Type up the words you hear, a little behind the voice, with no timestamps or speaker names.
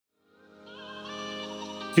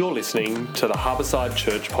You're listening to the Harbourside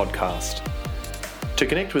Church podcast. To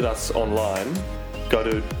connect with us online, go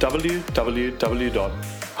to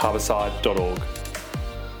www.harbourside.org.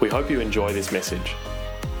 We hope you enjoy this message.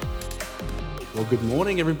 Well, good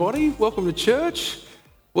morning, everybody. Welcome to church.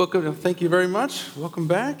 Welcome. Thank you very much. Welcome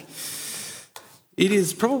back. It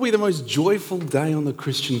is probably the most joyful day on the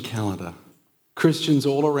Christian calendar. Christians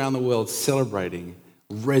all around the world celebrating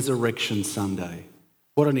Resurrection Sunday.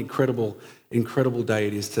 What an incredible day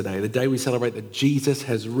it is today. The day we celebrate that Jesus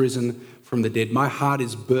has risen from the dead. My heart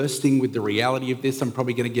is bursting with the reality of this. I'm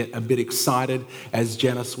probably going to get a bit excited as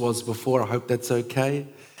Janice was before. I hope that's okay.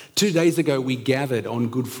 2 days ago, we gathered on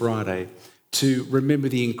Good Friday to remember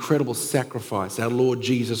the incredible sacrifice our Lord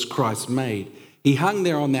Jesus Christ made. He hung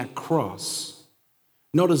there on that cross,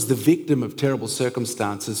 not as the victim of terrible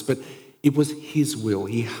circumstances, but it was his will.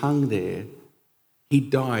 He hung there. He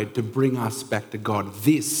died to bring us back to God.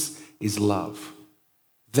 This is love.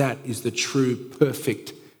 That is the true,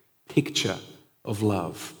 perfect picture of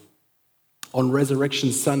love. On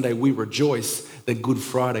Resurrection Sunday, we rejoice that Good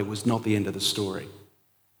Friday was not the end of the story.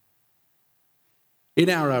 In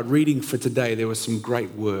our reading for today, there were some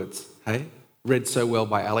great words, hey? Read so well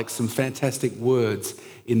by Alex, some fantastic words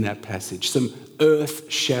in that passage, some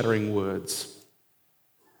earth-shattering words.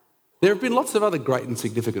 There have been lots of other great and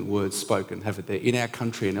significant words spoken, haven't there, in our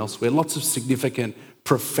country and elsewhere. Lots of significant,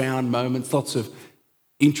 profound moments, lots of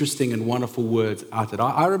interesting and wonderful words uttered.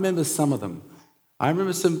 I remember some of them. I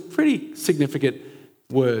remember some pretty significant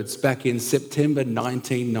words back in September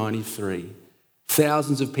 1993.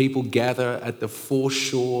 Thousands of people gather at the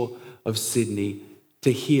foreshore of Sydney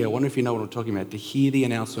to hear, I wonder if you know what I'm talking about, to hear the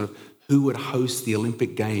announcement of who would host the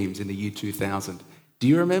Olympic Games in the year 2000. Do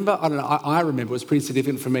you remember? I don't know. I remember. It was pretty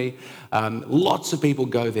significant for me. Lots of people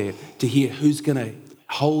go there to hear who's going to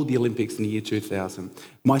hold the Olympics in the year 2000.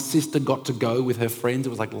 My sister got to go with her friends. It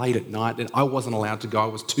was like late at night, and I wasn't allowed to go. I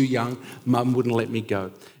was too young. Mum wouldn't let me go.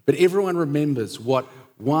 But everyone remembers what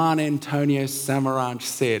Juan Antonio Samaranch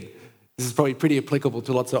said. This is probably pretty applicable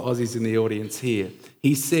to lots of Aussies in the audience here.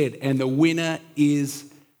 He said, and the winner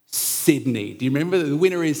is Sydney. Do you remember? The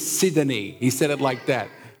winner is Sydney. He said it like that.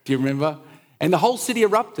 Do you remember? And the whole city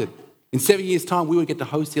erupted. In 7 years' time, we would get to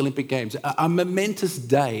host the Olympic Games. A momentous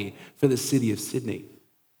day for the city of Sydney.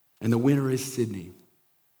 And the winner is Sydney.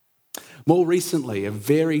 More recently, a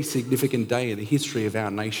very significant day in the history of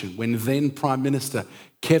our nation when then Prime Minister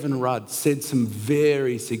Kevin Rudd said some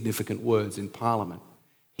very significant words in Parliament.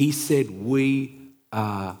 He said, "We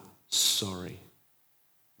are sorry."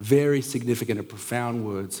 Very significant and profound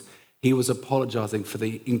words. He was apologising for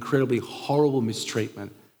the incredibly horrible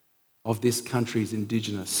mistreatment of this country's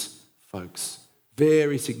Indigenous folks.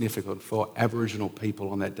 Very significant for Aboriginal people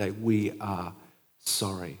on that day. We are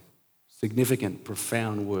sorry. Significant,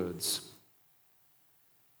 profound words.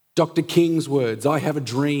 Dr. King's words, I have a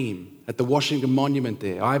dream at the Washington Monument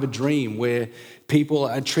there. I have a dream where people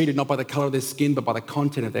are treated not by the colour of their skin, but by the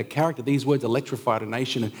content of their character. These words electrified a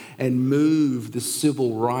nation and moved the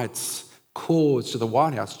civil rights cause to the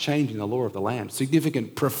White House, changing the law of the land.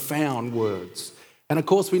 Significant, profound words. And of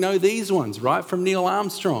course, we know these ones, right, from Neil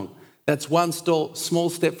Armstrong. That's one small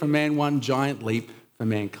step for man, one giant leap for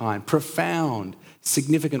mankind. Profound,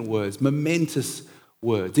 significant words, momentous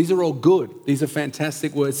words. These are all good. These are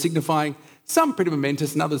fantastic words, signifying some pretty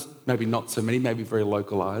momentous and others maybe not so many, maybe very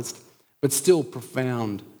localised, but still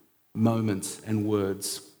profound moments and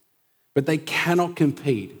words. But they cannot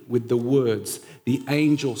compete with the words the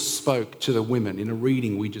angel spoke to the women in a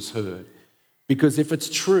reading we just heard. Because if it's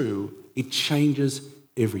true, it changes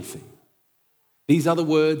everything. These other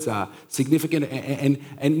words are significant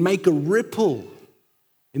and make a ripple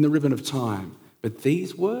in the ribbon of time. But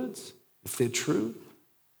these words, if they're true,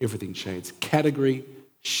 everything changes. Category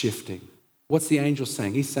shifting. What's the angel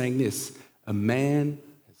saying? He's saying this: a man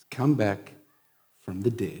has come back from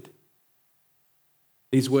the dead.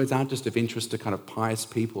 These words aren't just of interest to kind of pious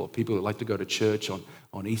people or people who like to go to church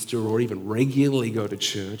on Easter or even regularly go to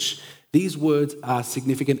church. These words are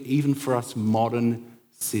significant even for us modern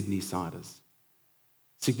Sydney-siders.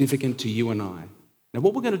 Significant to you and I. Now,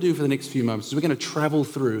 what we're going to do for the next few moments is we're going to travel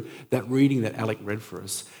through that reading that Alec read for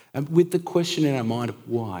us with the question in our mind of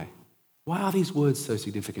why. Why are these words so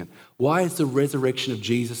significant? Why is the resurrection of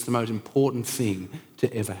Jesus the most important thing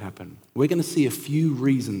to ever happen? We're going to see a few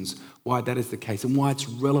reasons why that is the case and why it's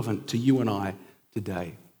relevant to you and I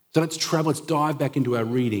today. So let's dive back into our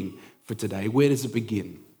reading for today. Where does it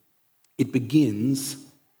begin? It begins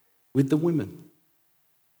with the women.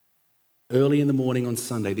 Early in the morning on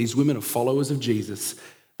Sunday, these women are followers of Jesus.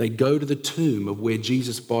 They go to the tomb of where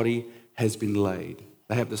Jesus' body has been laid.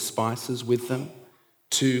 They have the spices with them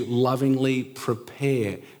to lovingly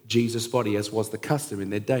prepare Jesus' body, as was the custom in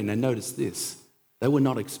their day. Now notice this, they were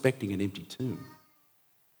not expecting an empty tomb.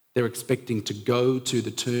 They're expecting to go to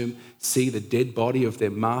the tomb, see the dead body of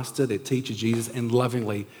their master, their teacher Jesus, and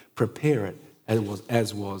lovingly prepare it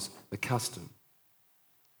as was the custom.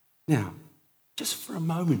 Now, just for a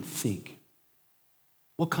moment, think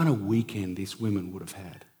what kind of weekend these women would have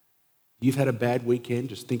had. You've had a bad weekend,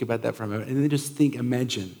 just think about that for a moment, and then just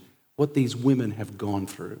imagine what these women have gone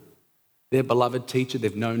through. Their beloved teacher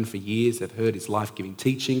they've known for years, they've heard his life-giving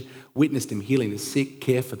teaching, witnessed him healing the sick,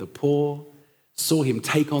 care for the poor, saw him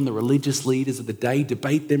take on the religious leaders of the day,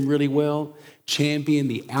 debate them really well, champion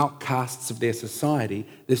the outcasts of their society.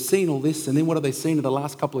 They've seen all this, and then what have they seen in the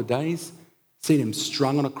last couple of days? Seen him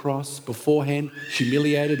strung on a cross, beforehand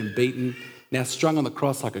humiliated and beaten, now strung on the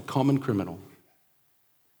cross like a common criminal.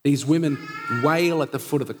 These women wail at the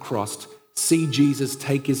foot of the cross, see Jesus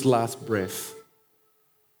take his last breath.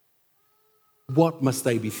 What must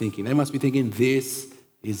they be thinking? They must be thinking, this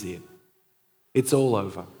is it. It's all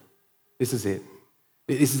over. This is it.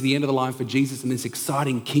 This is the end of the line for Jesus and this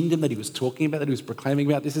exciting kingdom that he was talking about, that he was proclaiming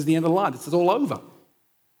about. This is the end of the line. This is all over.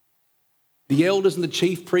 The elders and the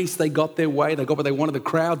chief priests, they got their way. They got what they wanted. The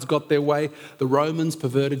crowds got their way. The Romans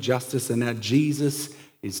perverted justice, and now Jesus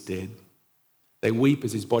is dead. They weep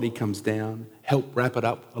as his body comes down, help wrap it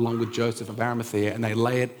up along with Joseph of Arimathea, and they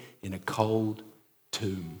lay it in a cold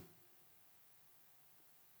tomb.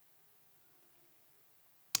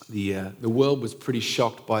 The world was pretty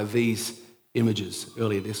shocked by these images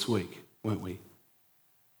earlier this week, weren't we?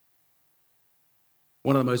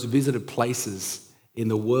 One of the most visited places in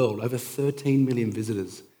the world, over 13 million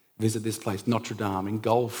visitors visit this place, Notre Dame,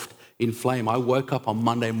 engulfed in flame. I woke up on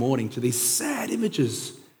Monday morning to these sad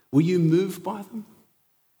images. Were you moved by them?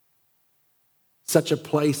 Such a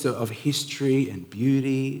place of history and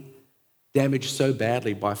beauty, damaged so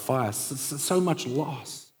badly by fire, so much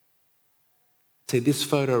loss. See, this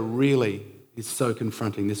photo really is so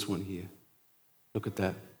confronting, this one here. Look at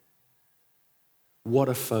that. What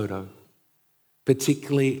a photo,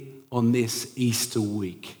 particularly on this Easter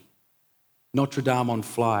week. Notre Dame on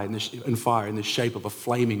fire in the shape of a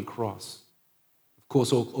flaming cross. Of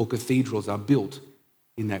course, all cathedrals are built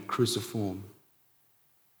in that cruciform.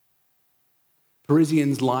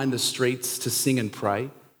 Parisians lined the streets to sing and pray,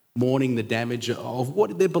 mourning the damage of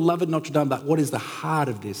what their beloved Notre Dame, but what is the heart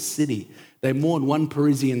of their city. They mourned. One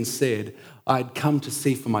Parisian said, "I'd come to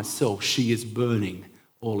see for myself, she is burning,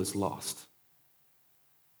 all is lost."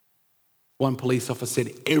 One police officer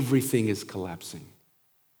said, "Everything is collapsing."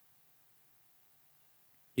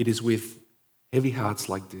 It is with heavy hearts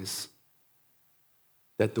like this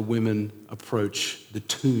that the women approach the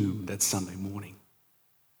tomb that Sunday morning.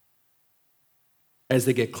 As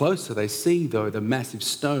they get closer, they see, though, the massive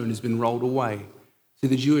stone has been rolled away. See,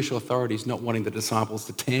 the Jewish authorities, not wanting the disciples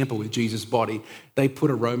to tamper with Jesus' body, they put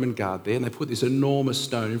a Roman guard there and they put this enormous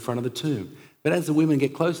stone in front of the tomb. But as the women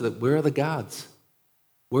get closer, where are the guards?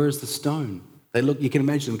 Where is the stone? They look, you can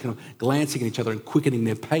imagine them kind of glancing at each other and quickening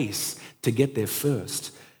their pace to get there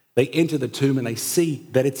first. They enter the tomb and they see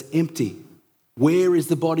that it's empty. Where is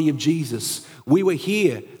the body of Jesus? We were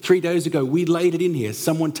here 3 days ago. We laid it in here.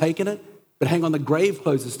 Someone taken it? But hang on, the grave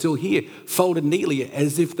clothes are still here, folded neatly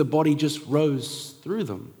as if the body just rose through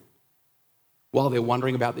them. While they're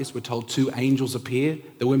wondering about this, we're told 2 angels appear.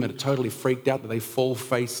 The women are totally freaked out that they fall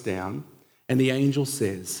face down. And the angel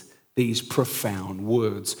says these profound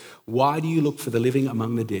words, "Why do you look for the living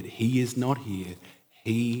among the dead? He is not here.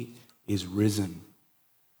 He is risen."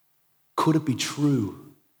 Could it be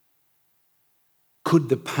true? Could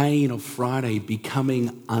the pain of Friday be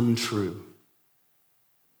coming untrue?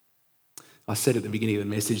 I said at the beginning of the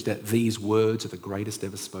message that these words are the greatest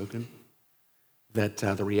ever spoken, that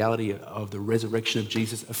the reality of the resurrection of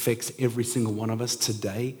Jesus affects every single one of us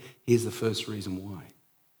today. Here's the first reason why.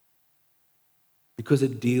 Because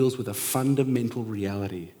it deals with a fundamental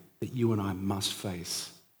reality that you and I must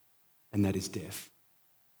face, and that is death.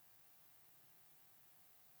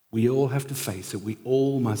 We all have to face it. We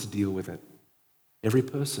all must deal with it. Every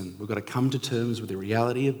person, we've got to come to terms with the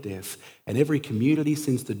reality of death, and every community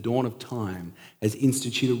since the dawn of time has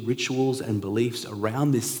instituted rituals and beliefs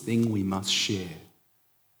around this thing we must share.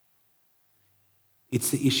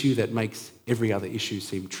 It's the issue that makes every other issue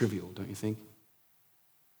seem trivial, don't you think?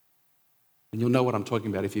 And you'll know what I'm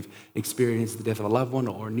talking about if you've experienced the death of a loved one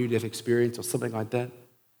or a near-death experience or something like that.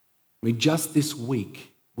 I mean, just this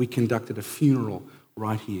week, we conducted a funeral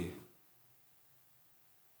right here.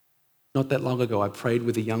 Not that long ago, I prayed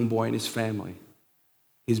with a young boy and his family.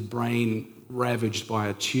 His brain ravaged by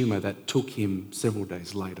a tumor that took him several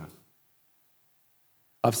days later.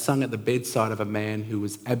 I've sung at the bedside of a man who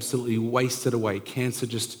was absolutely wasted away. Cancer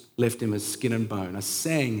just left him as skin and bone. I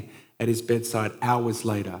sang at his bedside hours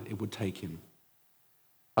later it would take him.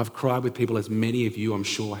 I've cried with people, as many of you I'm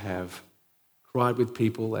sure have, cried with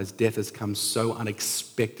people as death has come so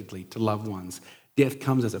unexpectedly to loved ones. Death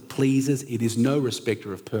comes as it pleases. It is no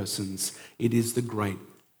respecter of persons. It is the great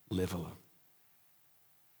leveler.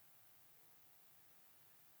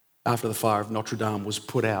 After the fire of Notre Dame was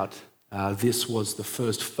put out, this was the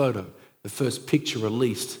first photo, the first picture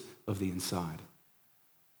released of the inside.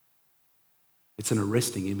 It's an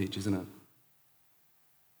arresting image, isn't it?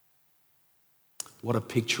 What a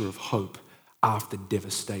picture of hope after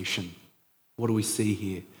devastation. What do we see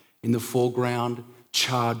here? In the foreground,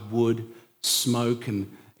 charred wood, smoke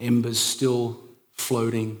and embers still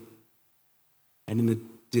floating. And in the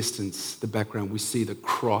distance, the background, we see the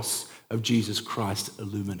cross of Jesus Christ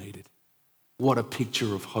illuminated. What a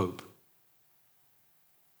picture of hope.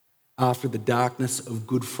 After the darkness of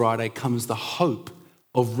Good Friday comes the hope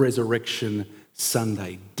of Resurrection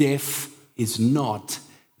Sunday. Death is not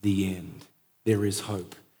the end. There is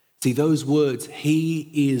hope. See, those words, "He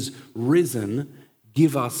is risen,"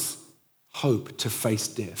 give us hope to face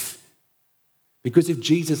death. Because if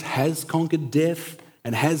Jesus has conquered death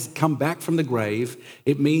and has come back from the grave,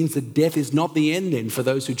 it means that death is not the end then for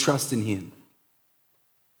those who trust in him.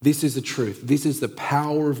 This is the truth. This is the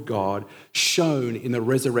power of God shown in the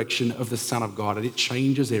resurrection of the Son of God, and it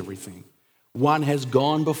changes everything. One has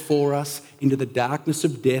gone before us into the darkness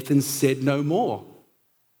of death and said no more.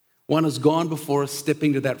 One has gone before us,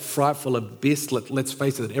 stepping to that frightful abyss, let's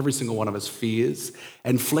face it, that every single one of us fears,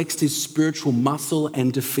 and flexed his spiritual muscle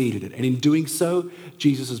and defeated it. And in doing so,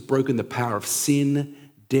 Jesus has broken the power of sin,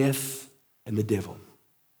 death, and the devil.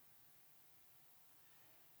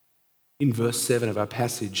 In verse 7 of our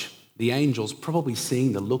passage, the angels, probably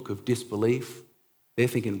seeing the look of disbelief, they're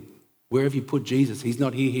thinking, where have you put Jesus? He's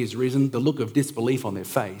not here, he is risen. The look of disbelief on their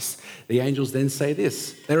face. The angels then say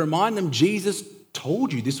this. They remind them, Jesus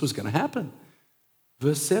told you this was going to happen.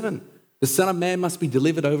 Verse 7, the Son of Man must be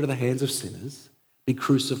delivered over to the hands of sinners, be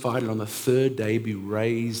crucified, and on the third day be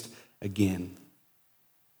raised again.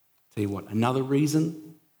 Tell you what, another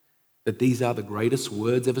reason that these are the greatest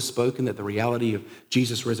words ever spoken, that the reality of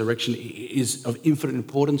Jesus' resurrection is of infinite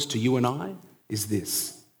importance to you and I, is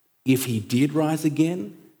this. If he did rise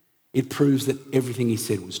again, it proves that everything he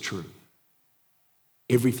said was true.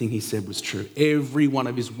 Everything he said was true. Every one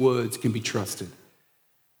of his words can be trusted.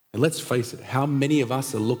 And let's face it, how many of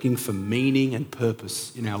us are looking for meaning and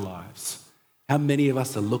purpose in our lives? How many of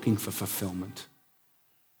us are looking for fulfillment?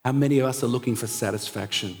 How many of us are looking for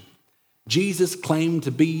satisfaction? Jesus claimed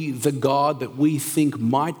to be the God that we think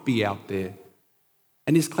might be out there.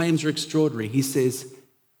 And his claims are extraordinary. He says,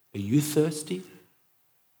 are you thirsty?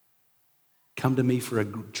 Come to me for a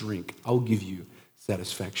drink. I'll give you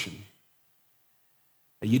satisfaction.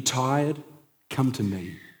 Are you tired? Come to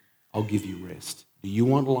me. I'll give you rest. Do you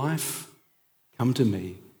want life? Come to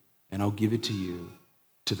me and I'll give it to you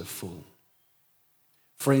to the full.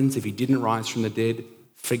 Friends, if he didn't rise from the dead,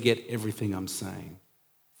 forget everything I'm saying.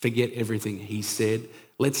 Forget everything he said.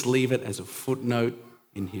 Let's leave it as a footnote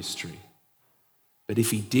in history. But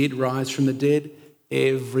if he did rise from the dead,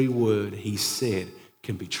 every word he said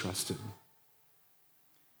can be trusted.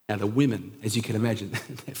 Now the women, as you can imagine,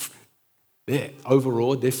 they're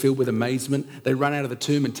overawed, they're filled with amazement. They run out of the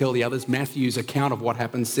tomb and tell the others. Matthew's account of what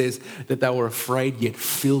happened says that they were afraid yet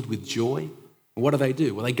filled with joy. And what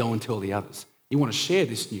do? Well, they go and tell the others. You want to share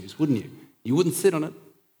this news, wouldn't you? You wouldn't sit on it.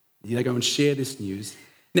 They go and share this news.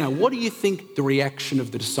 Now, what do you think the reaction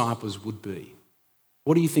of the disciples would be?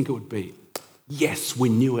 What do you think it would be? Yes, we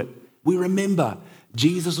knew it. We remember.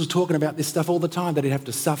 Jesus was talking about this stuff all the time, that he'd have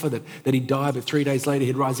to suffer, that he'd die, but 3 days later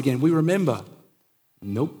he'd rise again. We remember.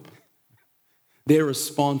 Nope. Their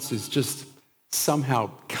response is just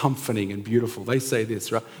somehow comforting and beautiful. They say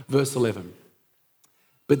this, right? Verse 11.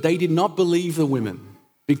 But they did not believe the women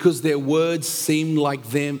because their words seemed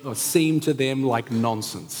to them like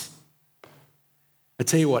nonsense. I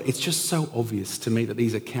tell you what, it's just so obvious to me that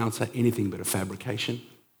these accounts are anything but a fabrication.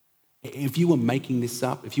 If you were making this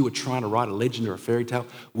up, if you were trying to write a legend or a fairy tale,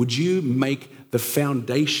 would you make the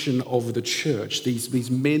foundation of the church, these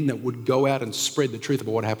men that would go out and spread the truth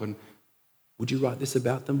about what happened, would you write this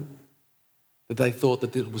about them? That they thought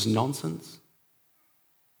that it was nonsense?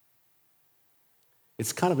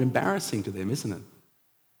 It's kind of embarrassing to them, isn't it?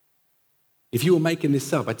 If you were making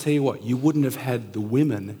this up, I tell you what, you wouldn't have had the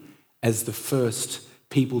women as the first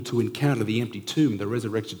people to encounter the empty tomb, the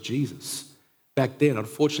resurrected Jesus. Back then,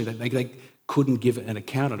 unfortunately, they couldn't give an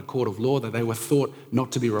account at a court of law, that they were thought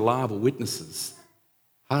not to be reliable witnesses.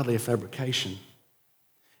 Hardly a fabrication.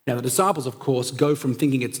 Now, the disciples, of course, go from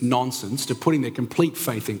thinking it's nonsense to putting their complete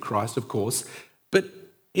faith in Christ, of course. But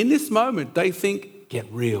in this moment, they think, get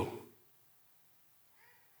real.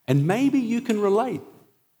 And maybe you can relate.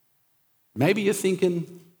 Maybe you're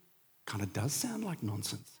thinking, kind of does sound like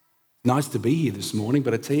nonsense. Nice to be here this morning,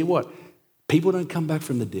 but I tell you what, people don't come back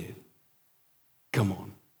from the dead. Come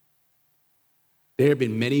on. There have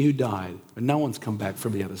been many who died, but no one's come back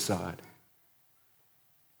from the other side.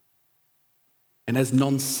 And as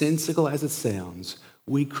nonsensical as it sounds,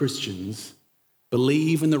 we Christians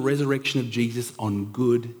believe in the resurrection of Jesus on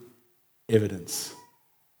good evidence.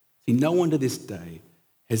 See, no one to this day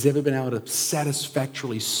has ever been able to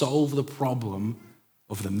satisfactorily solve the problem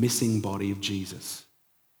of the missing body of Jesus.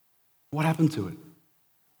 What happened to it?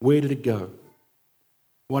 Where did it go?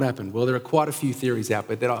 What happened? Well, there are quite a few theories out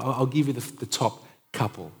there. I'll give you the top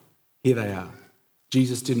couple. Here they are.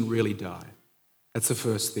 Jesus didn't really die. That's the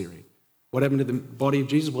first theory. What happened to the body of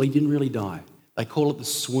Jesus? Well, he didn't really die. They call it the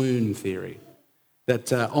swoon theory,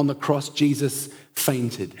 that on the cross, Jesus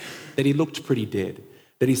fainted, that he looked pretty dead,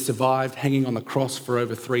 that he survived hanging on the cross for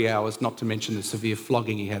over 3 hours, not to mention the severe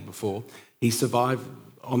flogging he had before. He survived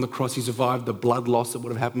on the cross. He survived the blood loss that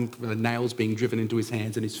would have happened from the nails being driven into his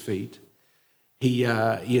hands and his feet. He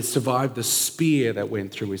has survived the spear that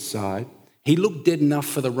went through his side. He looked dead enough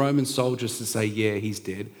for the Roman soldiers to say, yeah, he's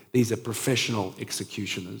dead. These are professional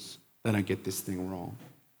executioners. They don't get this thing wrong.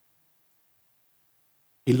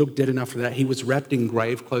 He looked dead enough for that. He was wrapped in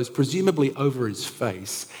grave clothes, presumably over his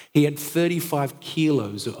face. He had 35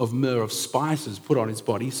 kilos of myrrh, of spices, put on his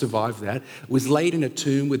body, survived that, was laid in a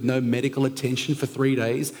tomb with no medical attention for 3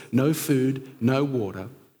 days, no food, no water.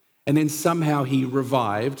 And then somehow he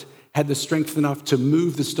revived, had the strength enough to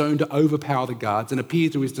move the stone to overpower the guards and appear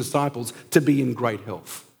to his disciples to be in great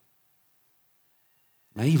health.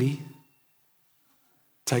 Maybe.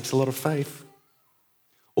 Takes a lot of faith.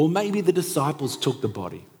 Or maybe the disciples took the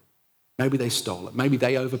body. Maybe they stole it. Maybe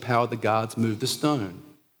they overpowered the guards, moved the stone.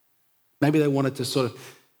 Maybe they wanted to sort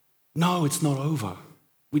of, no, it's not over.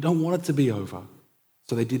 We don't want it to be over.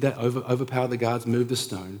 So they did that, overpowered the guards, moved the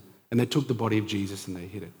stone, and they took the body of Jesus and they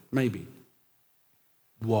hid it. Maybe.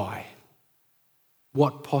 Why?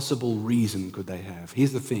 What possible reason could they have?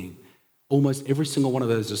 Here's the thing. Almost every single one of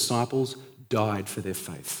those disciples died for their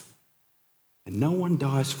faith. And no one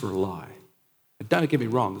dies for a lie. And don't get me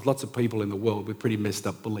wrong, there's lots of people in the world with pretty messed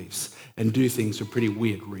up beliefs and do things for pretty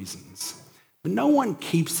weird reasons. But no one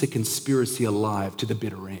keeps the conspiracy alive to the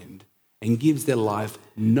bitter end and gives their life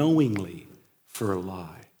knowingly for a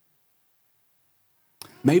lie.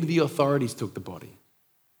 Maybe the authorities took the body.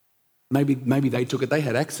 Maybe they took it. They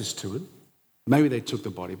had access to it. Maybe they took the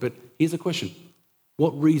body. But here's the question.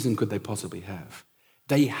 What reason could they possibly have?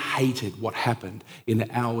 They hated what happened in the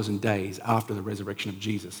hours and days after the resurrection of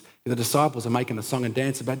Jesus. The disciples are making a song and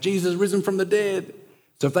dance about Jesus risen from the dead.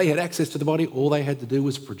 So if they had access to the body, all they had to do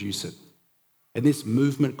was produce it. And this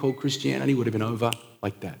movement called Christianity would have been over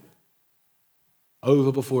like that.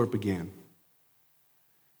 Over before it began.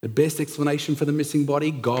 The best explanation for the missing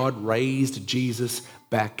body, God raised Jesus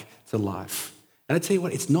back to life. And I tell you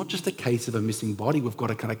what, it's not just a case of a missing body we've got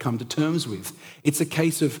to kind of come to terms with. It's a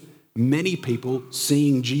case of many people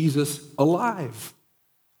seeing Jesus alive.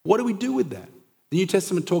 What do we do with that? The New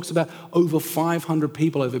Testament talks about over 500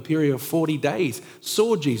 people over a period of 40 days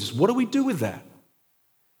saw Jesus. What do we do with that?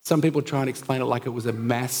 Some people try and explain it like it was a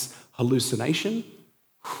mass hallucination.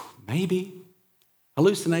 Maybe.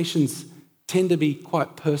 Hallucinations tend to be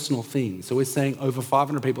quite personal things. So we're saying over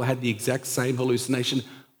 500 people had the exact same hallucination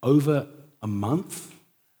over a month?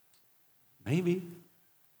 Maybe.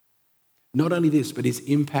 Not only this, but his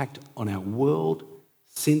impact on our world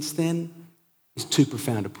since then is too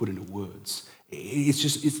profound to put into words.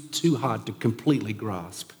 It's too hard to completely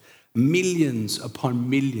grasp. Millions upon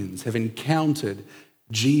millions have encountered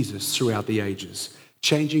Jesus throughout the ages,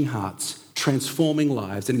 changing hearts, transforming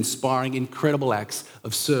lives, and inspiring incredible acts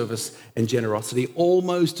of service and generosity,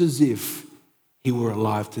 almost as if he were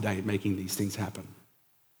alive today making these things happen.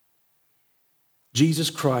 Jesus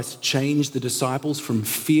Christ changed the disciples from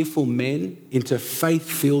fearful men into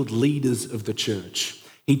faith-filled leaders of the church.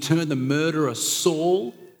 He turned the murderer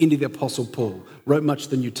Saul into the Apostle Paul, wrote much of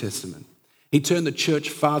the New Testament. He turned the church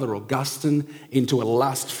father Augustine into a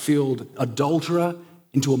lust-filled adulterer,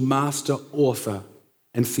 into a master author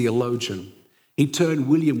and theologian. He turned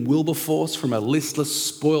William Wilberforce from a listless,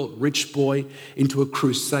 spoilt rich boy into a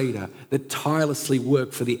crusader that tirelessly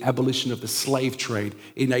worked for the abolition of the slave trade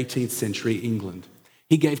in 18th century England.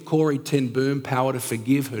 He gave Corrie ten Boom power to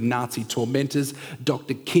forgive her Nazi tormentors,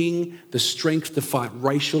 Dr. King the strength to fight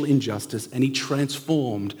racial injustice, and he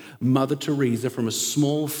transformed Mother Teresa from a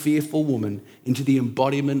small, fearful woman into the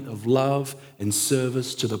embodiment of love and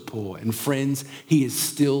service to the poor. And friends, he is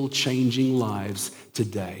still changing lives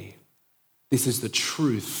today. This is the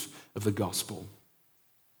truth of the gospel.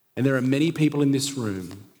 And there are many people in this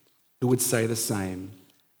room who would say the same.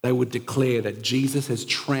 They would declare that Jesus has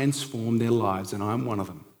transformed their lives, and I'm one of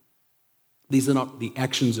them. These are not the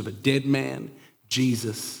actions of a dead man.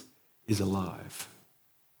 Jesus is alive.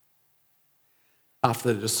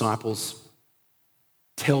 After the disciples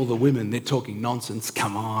tell the women they're talking nonsense,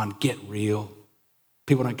 come on, get real.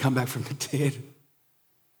 People don't come back from the dead.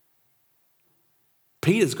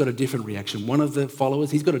 Peter's got a different reaction. One of the followers,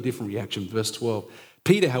 he's got a different reaction. Verse 12.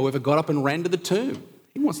 Peter, however, got up and ran to the tomb.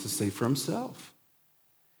 He wants to see for himself.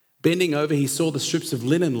 Bending over, he saw the strips of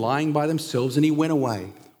linen lying by themselves, and he went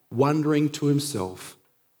away, wondering to himself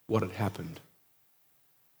what had happened.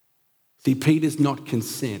 See, Peter's not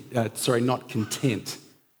content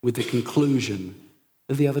with the conclusion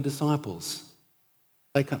of the other disciples.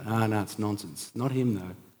 They can't, no, it's nonsense. Not him,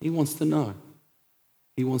 though. He wants to know.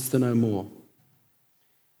 He wants to know more.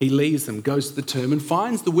 He leaves them, goes to the tomb, and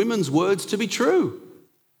finds the women's words to be true.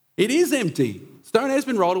 It is empty. Stone has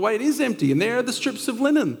been rolled away. It is empty. And there are the strips of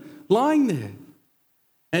linen lying there.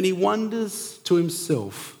 And he wonders to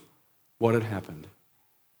himself what had happened.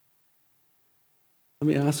 Let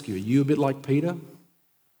me ask you, are you a bit like Peter?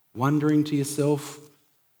 Wondering to yourself,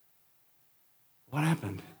 what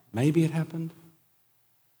happened? Maybe it happened.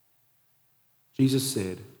 Jesus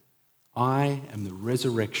said, I am the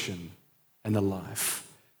resurrection and the life.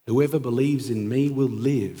 Whoever believes in me will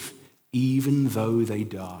live even though they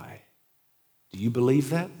die. Do you believe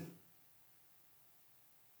that?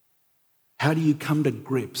 How do you come to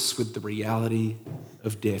grips with the reality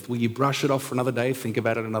of death? Will you brush it off for another day, think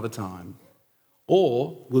about it another time?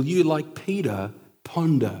 Or will you, like Peter,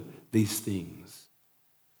 ponder these things?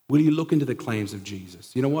 Will you look into the claims of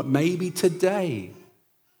Jesus? You know what? Maybe today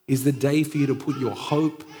is the day for you to put your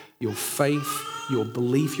hope, your faith, your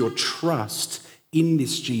belief, your trust in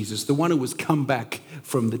this Jesus, the one who has come back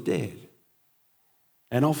from the dead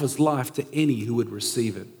and offers life to any who would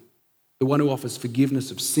receive it. The one who offers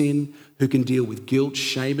forgiveness of sin, who can deal with guilt,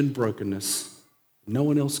 shame, and brokenness. No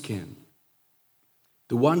one else can.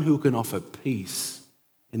 The one who can offer peace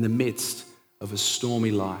in the midst of a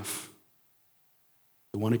stormy life.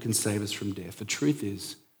 The one who can save us from death. The truth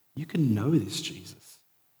is, you can know this Jesus.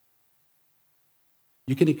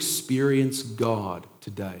 You can experience God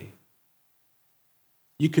today.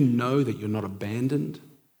 You can know that you're not abandoned,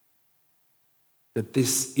 that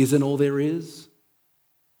this isn't all there is.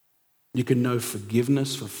 You can know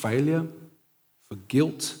forgiveness for failure, for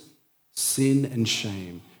guilt, sin, and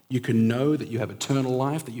shame. You can know that you have eternal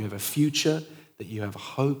life, that you have a future, that you have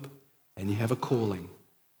hope, and you have a calling.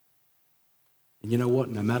 And you know what?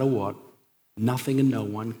 No matter what, nothing and no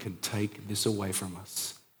one can take this away from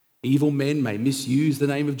us. Evil men may misuse the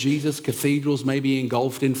name of Jesus. Cathedrals may be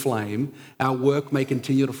engulfed in flame. Our work may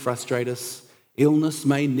continue to frustrate us. Illness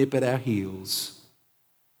may nip at our heels.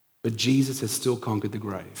 But Jesus has still conquered the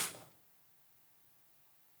grave.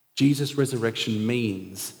 Jesus' resurrection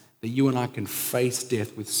means that you and I can face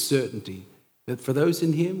death with certainty, that for those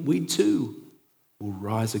in him, we too will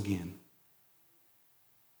rise again.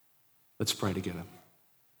 Let's pray together.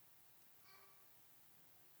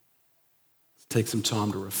 Let's take some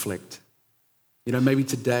time to reflect. You know, maybe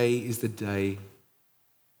today is the day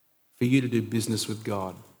for you to do business with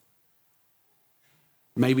God.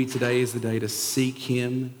 Maybe today is the day to seek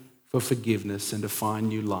him for forgiveness and to find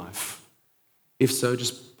new life. If so,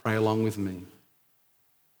 just pray along with me.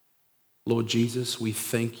 Lord Jesus, we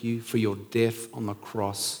thank you for your death on the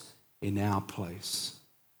cross in our place.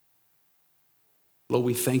 Lord,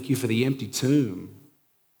 we thank you for the empty tomb.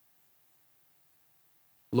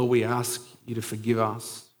 Lord, we ask you to forgive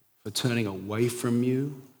us for turning away from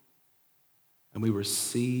you, and we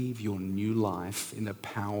receive your new life in the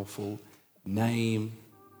powerful name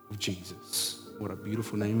of Jesus. What a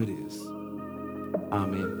beautiful name it is.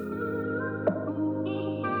 Amen.